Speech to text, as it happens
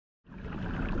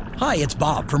Hi, it's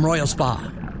Bob from Royal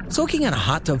Spa. Soaking in a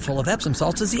hot tub full of Epsom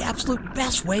salts is the absolute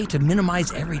best way to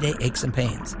minimize everyday aches and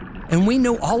pains. And we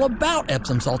know all about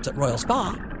Epsom salts at Royal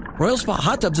Spa. Royal Spa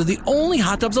hot tubs are the only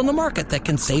hot tubs on the market that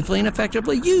can safely and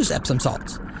effectively use Epsom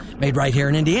salts. Made right here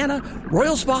in Indiana,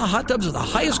 Royal Spa hot tubs are the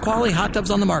highest quality hot tubs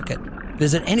on the market.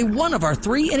 Visit any one of our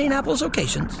 3 Indianapolis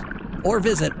locations or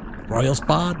visit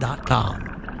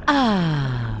royalspa.com.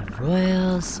 Ah,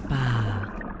 Royal Spa.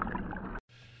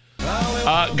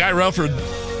 Guy Relford,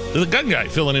 the gun guy,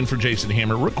 filling in for Jason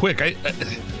Hammer. Real quick,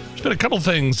 there's been a couple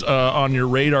things on your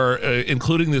radar,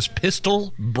 including this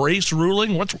pistol brace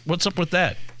ruling. What's up with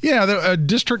that? Yeah, a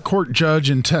district court judge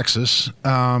in Texas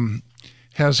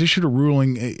has issued a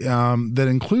ruling that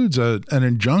includes an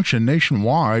injunction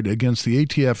nationwide against the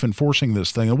ATF enforcing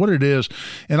this thing. And what it is,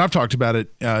 and I've talked about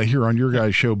it here on your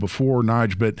guys' show before,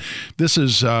 Nige, but this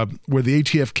is where the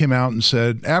ATF came out and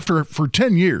said, for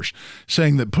 10 years,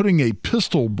 saying that putting a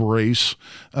pistol brace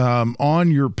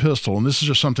on your pistol, and this is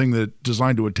just something that's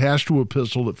designed to attach to a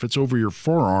pistol that fits over your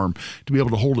forearm to be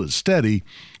able to hold it steady,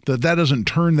 that doesn't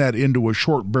turn that into a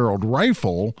short-barreled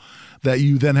rifle that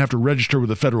you then have to register with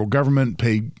the federal government,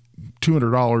 pay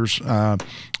 $200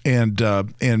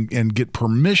 and get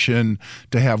permission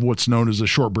to have what's known as a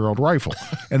short-barreled rifle.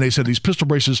 And they said these pistol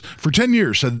braces for 10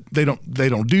 years said they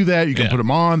don't do that. You can put them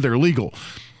on; they're legal.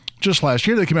 Just last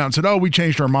year, they came out and said, we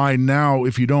changed our mind. Now,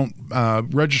 if you don't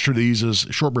register these as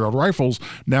short-barreled rifles,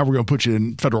 now we're going to put you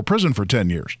in federal prison for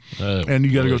 10 years. And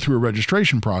you got to go through a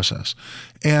registration process.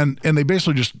 And they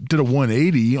basically just did a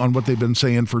 180 on what they've been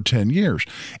saying for 10 years.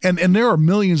 And there are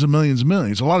millions and millions and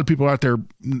millions. A lot of people out there,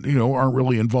 aren't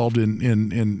really involved in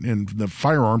the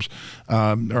firearms,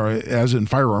 or as in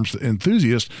firearms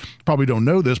enthusiasts, probably don't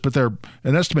know this, but they're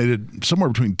an estimated somewhere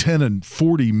between 10 and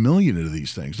 40 million of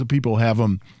these things. The people have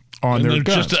them on their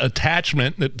guns. Just an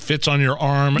attachment that fits on your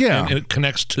arm and it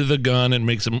connects to the gun and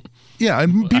makes them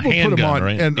and people put them on,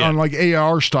 right? and on like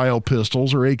AR-style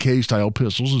pistols or AK-style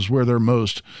pistols is where they're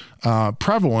most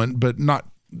prevalent, but not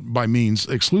by means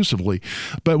exclusively.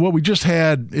 But what we just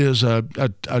had is a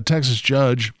Texas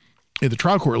judge at the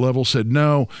trial court level said,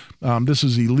 no, this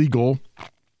is illegal.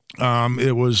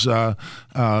 It was not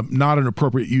an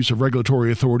appropriate use of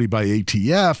regulatory authority by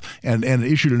ATF and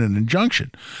issued an injunction.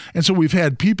 And so we've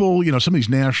had people, some of these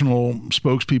national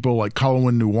spokespeople like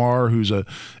Colin Noir, who's a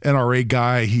NRA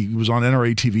guy. He was on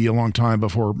NRA TV a long time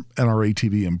before NRA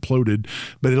TV imploded.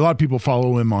 But a lot of people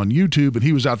follow him on YouTube, and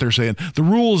he was out there saying, the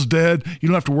rule is dead. You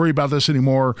don't have to worry about this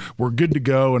anymore. We're good to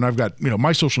go. And I've got,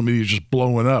 my social media is just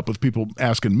blowing up with people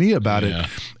asking me about it.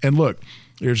 And look,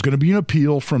 there's going to be an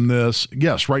appeal from this.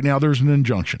 Yes, right now there's an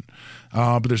injunction,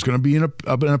 but there's going to be an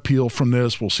appeal from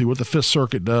this. We'll see what the Fifth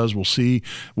Circuit does. We'll see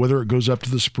whether it goes up to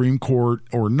the Supreme Court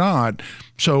or not.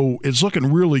 So it's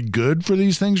looking really good for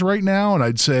these things right now, and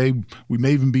I'd say we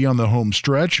may even be on the home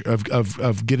stretch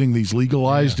of getting these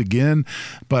legalized again.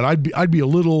 But I'd be a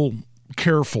little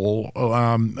careful,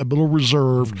 a little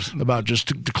reserved about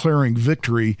just declaring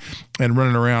victory and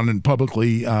running around and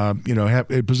publicly,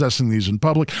 possessing these in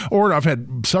public. Or I've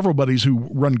had several buddies who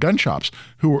run gun shops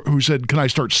who said, "Can I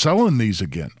start selling these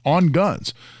again on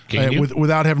guns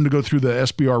without having to go through the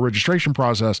SBR registration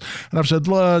process?" And I've said,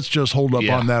 let's just hold up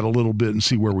on that a little bit and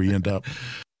see where we end up.